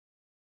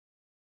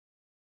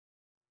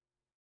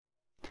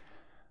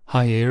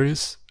Hi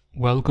Aries,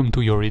 welcome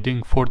to your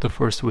reading for the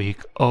first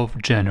week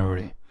of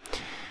January.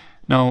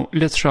 Now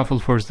let's shuffle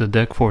first the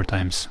deck 4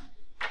 times.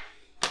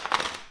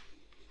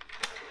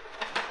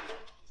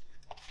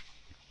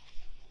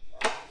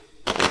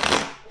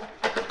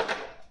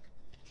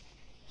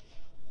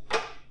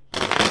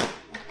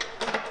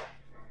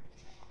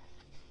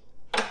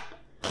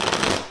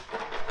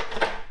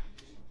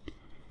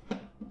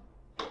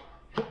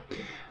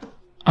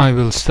 I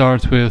will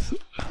start with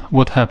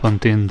what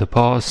happened in the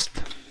past,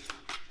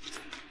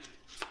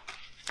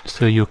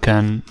 so you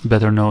can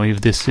better know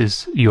if this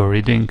is your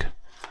reading,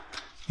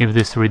 if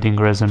this reading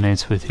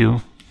resonates with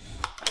you.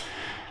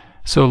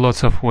 So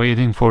lots of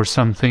waiting for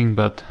something,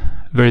 but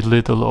very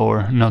little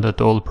or not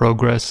at all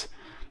progress.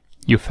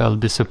 You felt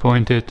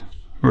disappointed,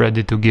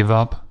 ready to give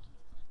up.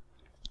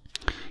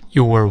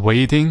 You were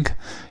waiting.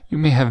 You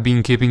may have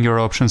been keeping your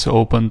options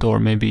open, or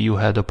maybe you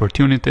had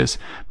opportunities,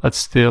 but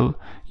still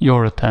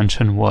your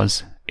attention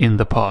was in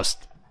the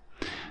past.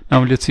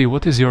 Now let's see,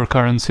 what is your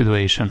current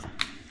situation?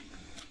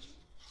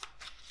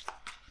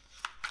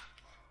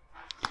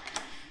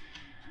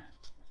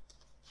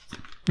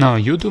 Now,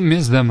 you do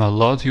miss them a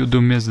lot, you do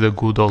miss the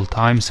good old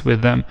times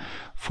with them.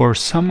 For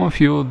some of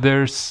you,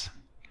 there's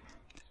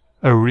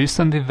a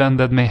recent event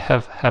that may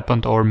have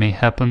happened or may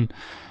happen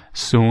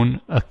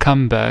soon, a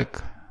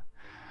comeback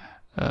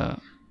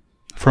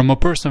from a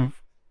person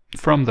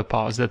from the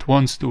past that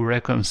wants to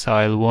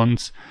reconcile,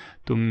 wants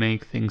to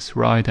make things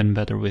right and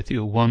better with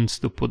you, wants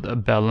to put a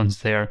balance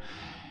there.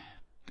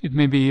 It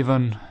may be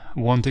even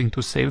wanting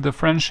to save the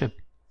friendship.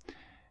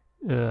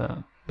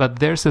 But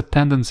there's a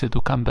tendency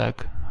to come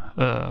back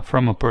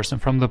from a person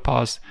from the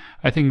past.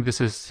 I think this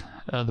is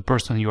the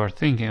person you are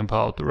thinking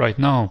about right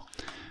now.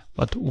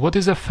 But what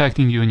is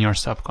affecting you in your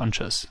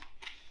subconscious?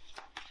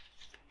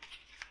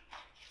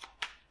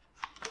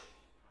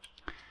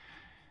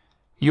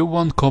 You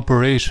want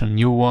cooperation,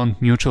 you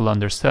want mutual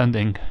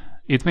understanding.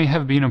 It may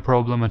have been a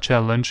problem, a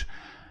challenge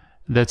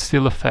that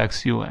still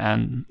affects you,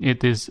 and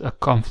it is a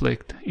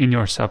conflict in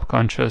your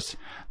subconscious.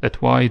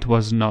 That's why it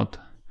was not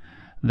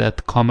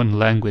that common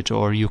language,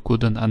 or you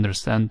couldn't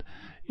understand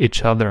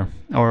each other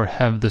or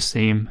have the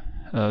same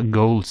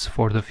goals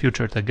for the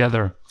future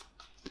together.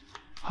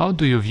 How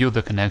do you view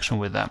the connection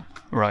with them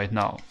right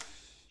now?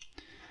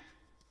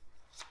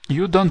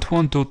 You don't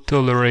want to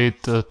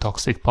tolerate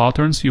toxic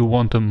patterns, you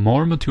want a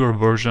more mature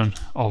version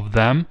of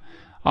them.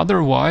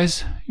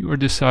 Otherwise, you are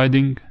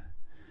deciding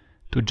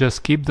to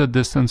just keep the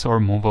distance or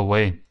move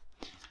away.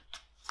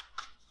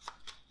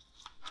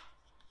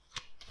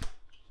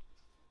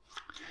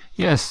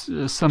 Yes,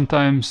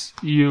 sometimes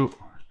you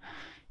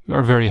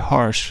are very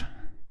harsh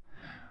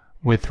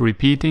with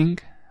repeating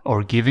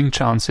or giving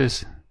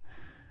chances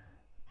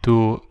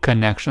to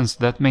connections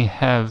that may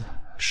have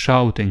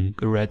shouting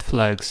red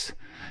flags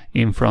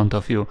in front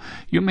of you.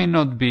 You may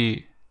not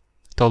be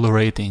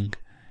tolerating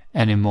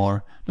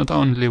anymore, not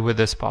only with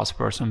this past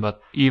person,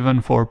 but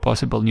even for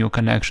possible new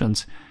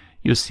connections.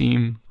 You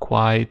seem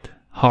quite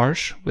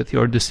harsh with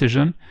your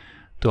decision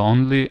to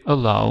only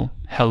allow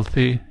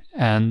healthy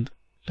and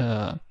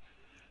a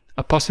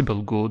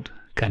possible good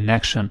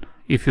connection.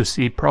 If you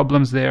see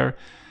problems there,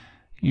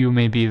 you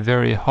may be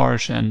very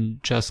harsh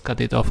and just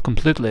cut it off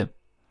completely.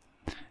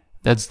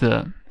 That's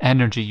the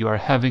energy you are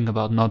having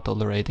about not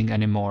tolerating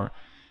any more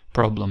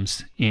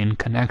problems in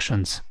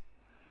connections.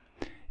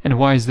 And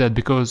why is that?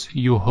 Because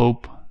you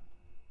hope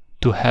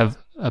to have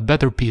a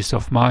better peace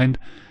of mind,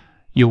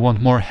 you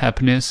want more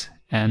happiness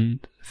and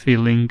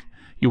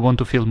you want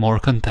to feel more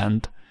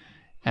content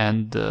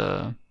and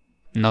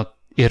not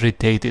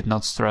irritated,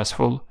 not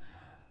stressful.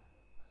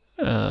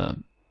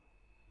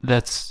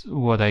 That's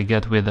what I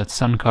get with that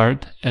Sun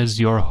card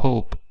as your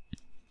hope.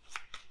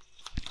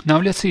 Now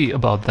let's see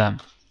about them.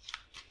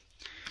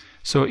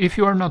 So if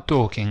you are not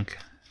talking,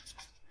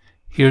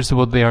 here's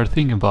what they are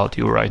thinking about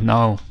you right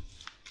now.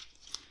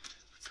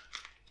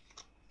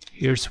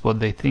 Here's what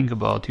they think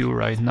about you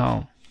right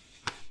now.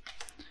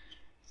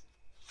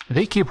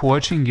 They keep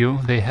watching you.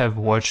 They have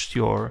watched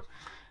your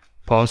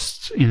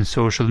posts in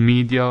social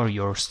media or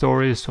your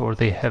stories, or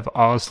they have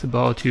asked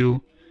about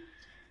you.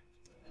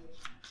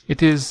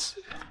 It is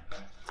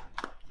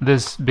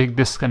this big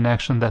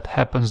disconnection that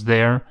happens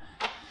there.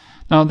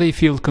 Now they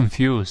feel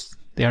confused.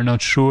 They are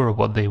not sure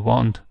what they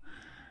want.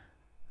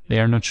 They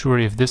are not sure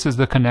if this is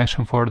the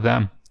connection for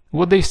them.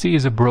 What they see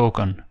is a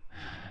broken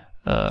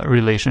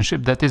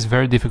relationship that is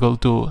very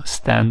difficult to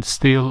stand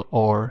still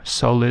or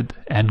solid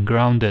and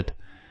grounded.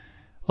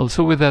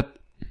 Also with that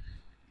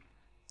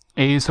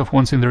Ace of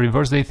Wands in the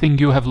reverse, they think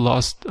you have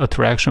lost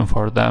attraction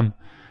for them.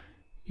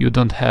 You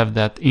don't have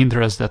that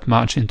interest that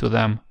much into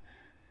them.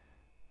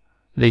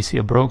 They see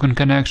a broken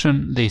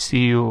connection, they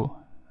see you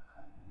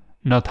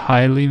not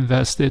highly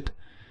invested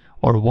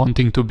or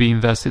wanting to be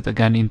invested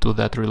again into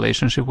that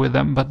relationship with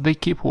them, but they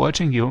keep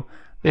watching you.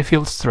 They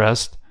feel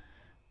stressed,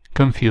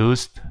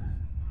 confused.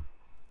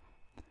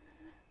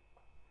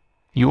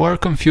 You are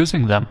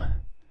confusing them.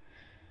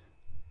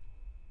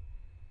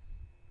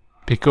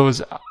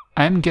 Because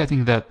I'm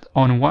getting that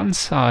on one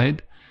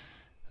side,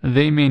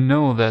 they may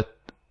know that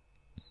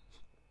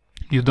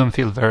you don't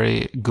feel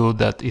very good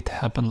that it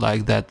happened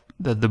like that,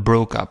 that the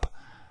breakup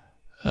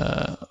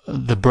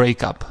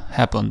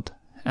happened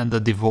and the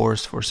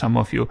divorce for some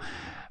of you.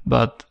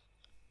 But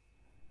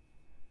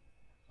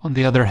on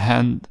the other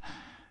hand,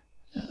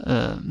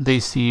 they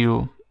see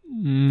you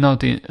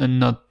not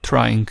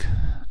trying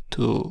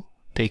to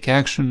take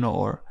action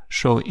or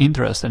show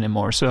interest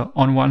anymore. So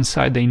on one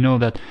side they know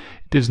that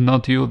it is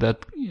not you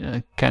that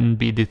can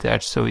be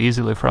detached so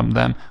easily from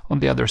them. On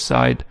the other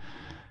side,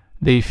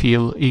 they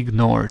feel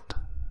ignored,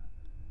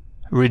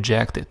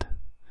 rejected.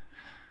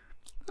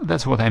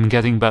 That's what I'm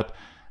getting, but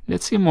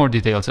let's see more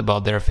details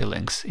about their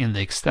feelings in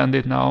the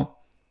extended now.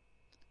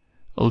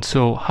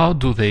 Also, how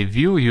do they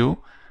view you?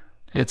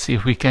 Let's see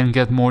if we can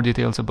get more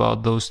details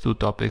about those two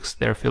topics,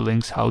 their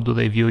feelings, how do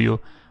they view you,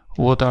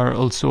 what are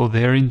also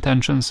their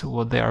intentions,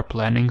 what they are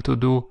planning to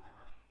do,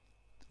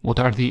 what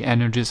are the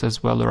energies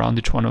as well around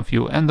each one of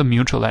you, and the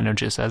mutual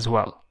energies as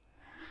well.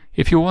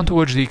 If you want to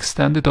watch the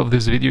extended of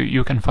this video,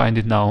 you can find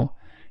it now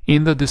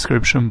in the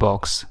description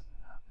box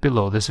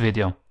below this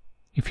video.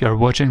 If you are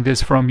watching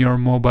this from your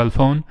mobile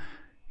phone,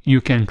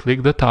 you can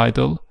click the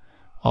title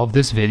of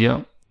this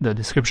video. The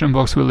description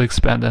box will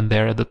expand, and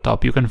there at the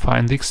top you can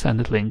find the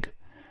extended link.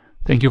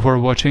 Thank you for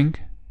watching,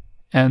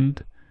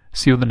 and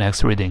see you in the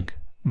next reading.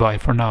 Bye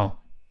for now.